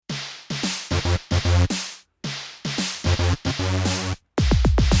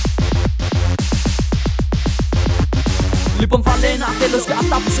Λοιπόν βάλε ένα τέλος για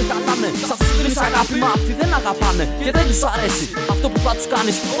αυτά που σε χαλάνε. Σ' αυτούς δίνεις αγάπη μα αυτοί δεν αγαπάνε και δεν τους αρέσει αυτό που θα τους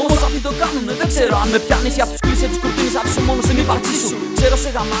κάνεις. Όμως αυτοί το κάνουνε, δεν ξέρω αν με πιάνεις. Για αυτούς κλείσε τις κουρτίνες, άφησε μόνο στην ύπαρξή σου. Ξέρω σε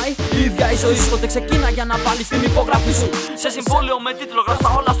γαμάει η ίδια η ζωή σου. Τότε ξεκίνα για να βάλεις την υπογραφή σου. Σε συμβόλαιο με τίτλο γράφτα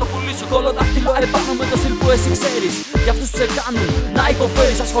όλα στο πουλί σου. Κωλοδάχτυλα επάνω με το στυλ που εσύ ξέρεις. Για αυτούς που σε κάνουν να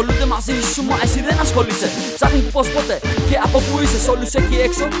υποφέρεις. Ασχολούνται μαζί σου μα εσύ δεν ασχολείσαι. Ψάχνουν πως πότε και από που είσαι. Σ' όλους εκεί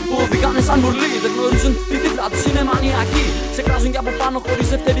έξω που οδηγάνε σαν μουρλί. Δεν γνωρίζουν τη δίπλα τους είναι μανιακοί. Σε κράζουν και από πάνω χωρίς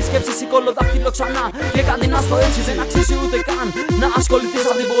δεύτερη σκέψη. Εσύ κωλοδάχτυλο ξανά και κάτι να στο έτσι. Δεν αξίζει ούτε καν να ασχοληθείς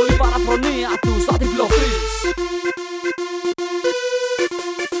από την πολύ παραφρονία τους. Θα την πλωθείς.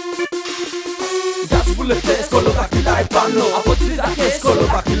 Για τους βουλευτές κωλοδάχτυλα επάνω. Από τις διδαχές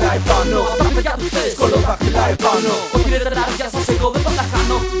κωλοδάχτυλα επάνω. Από τα παιδιά του χθες κωλοδάχτυλα επάνω. Όχι ρε τεράρια σας εγώ δεν θα τα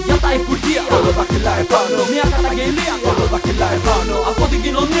κάνω. Για τα υπουργεία κωλοδάχτυλα επάνω. Μια καταγγελία κωλοδάχτυλα επάνω. Από την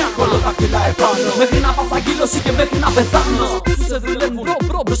κοινωνία κωλοδάχτυλα επάνω. Μέχρι να πάω φαγγείλωση και μέχρι να πεθάνω. Τους σε δουλεύουν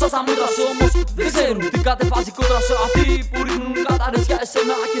μπροστά στα μούτρα σου όμως δεν ξέρουν τι κατεβάζει κόντρα σου. Αυτοί που ρίχνουν κατάρρες για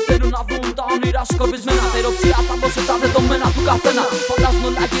εσένα και θέλουν να βρουν τα όνειρά σου σκορπισμένα. Τα ερωψία θα μπω σε τα δεδομένα του καθένα. Φαντάζουν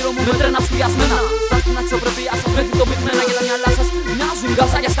όλα γύρω μου με τρένα σκιασμένα. Στα στην αξιοπρέπειά σας μέχρι το πυκμένα και τα μυαλά σας μοιάζουν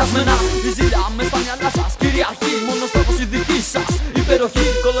γκαζάκια σκασμένα. Η ζήλια μες στα μυαλά σας κυριαρχεί. Μόνος τρόπος η δική σας υπεροχή.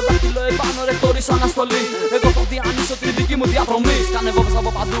 Κωλοδάχτυλο επάνω ρε χωρίς αναστολή. Εγώ θα διανύσω τη δική μου διαδρομή. Κάνε βόμβες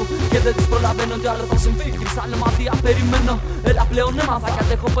από παντού και δεν τις προλαβαίνω. Τι άλλο θα συμβεί, κρυστάλλε μάτια περιμένω. Έλα πλέον έμαθα κι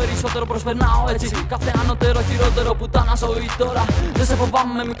αντέχω περισσότερο, προσπερνάω έτσι. Κάθε ανώτερο χειρότερο πουτάνα ζωή τώρα. Δεν σε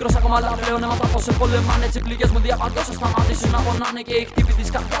φοβάμαι μικρός ακόμα, αλλά πλέον έμαθα πως σε πολεμάνε. Έτσι πληγές μου διαπαντός θα σταματήσουν να πονάνε. Και οι χτύποι της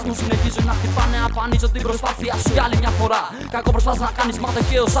καρδιάς μου συνεχίζουν να χτυπάνε. Αφανίζω την προσπάθεια σου για άλλη μια φορά. Κακό προσπάθεις να κάνεις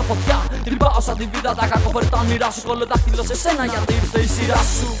ματοχαίο σαν φωτιά. Τρυπάω σαν τη βίδα τα κακόφερτα τα όνειρά σου. Κωλοδάχτυλο σε σένα γιατί ήρθε η σειρά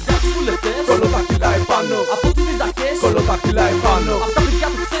σου. Για τους βουλευτές κωλοδάχτυλα επάνω. Από τις διδαχές Κωλοδάχτυλα επάνω. από τα παιδιά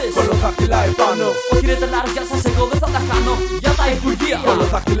του χθες Κωλοδάχτυλα επάνω. όχι ρε τελάρια σας εγώ δεν θα τα κάνω. Για τα υπουργεία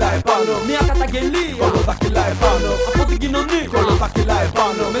Κωλοδάχτυλα επάνω. μια καταγγελία Κωλοδάχτυλα επάνω. από την κοινωνία Κωλοδάχτυλα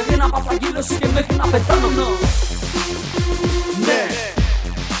επάνω. μέχρι να πάω φαγγείλωση και μέχρι να πεθάνω. Ναι.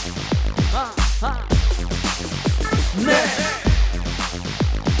 Ναι.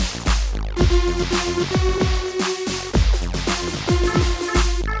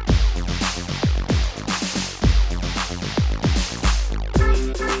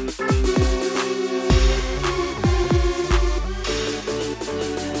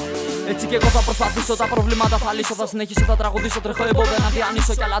 Έτσι κι εγώ θα προσπαθήσω, τα προβλήματα θα λύσω. Θα συνεχίσω, θα τραγουδήσω, τρέχω εμπόδια να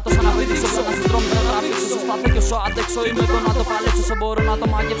διανύσω. Κι άλλα τόσα να βρίσκω, σε στους δρόμους να τραβήξω. Όσο σταθώ κι όσο αντέξω, είμαι εδώ να το παλέψω. Όσο μπορώ να το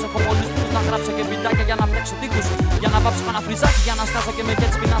μαγέψω, έχω πολλούς τρόπους να γράψω και μπιτάκια για να φτιάξω τείχους. Για να βάψω ένα φριζάκι, για να σκάσω και με κι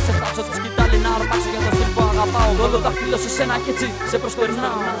έτσι πει να σε φτάψω. Τη σκητάλη να αρπάξω για το στυλ που αγαπάω. Κωλοδάχτυλο σε σένα κι έτσι σε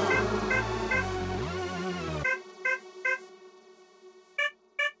προσπερνάω.